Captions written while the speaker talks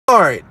All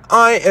right,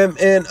 I am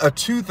in a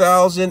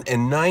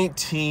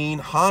 2019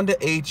 Honda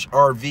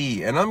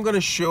HRV, and I'm going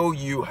to show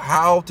you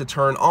how to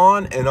turn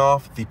on and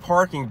off the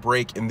parking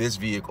brake in this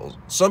vehicle.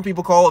 Some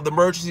people call it the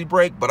emergency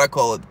brake, but I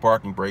call it the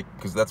parking brake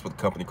because that's what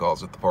the company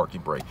calls it, the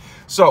parking brake.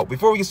 So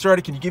before we get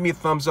started, can you give me a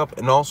thumbs up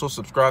and also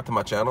subscribe to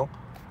my channel?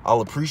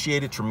 I'll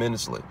appreciate it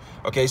tremendously.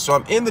 Okay, so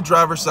I'm in the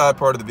driver's side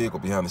part of the vehicle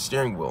behind the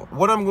steering wheel.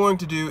 What I'm going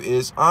to do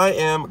is I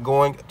am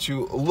going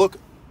to look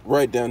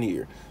right down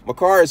here. My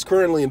car is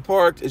currently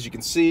parked, as you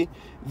can see.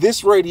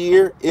 This right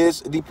here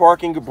is the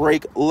parking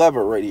brake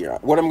lever right here.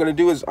 What I'm going to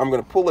do is I'm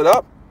going to pull it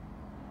up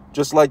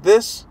just like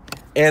this.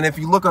 And if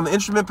you look on the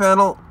instrument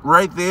panel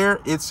right there,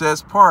 it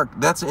says park.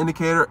 That's an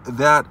indicator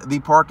that the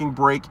parking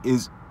brake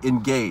is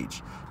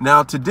engaged.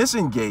 Now to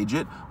disengage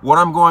it, what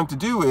I'm going to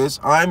do is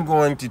I'm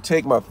going to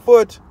take my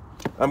foot,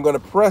 I'm going to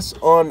press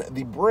on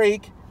the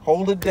brake,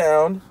 hold it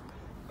down,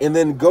 and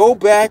then go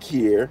back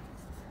here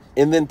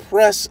and then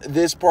press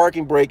this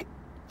parking brake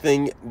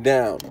thing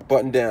down,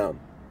 button down.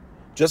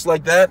 Just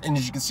like that, and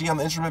as you can see on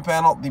the instrument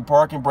panel, the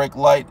parking brake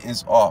light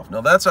is off.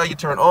 Now that's how you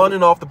turn on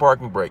and off the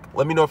parking brake.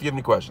 Let me know if you have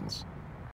any questions.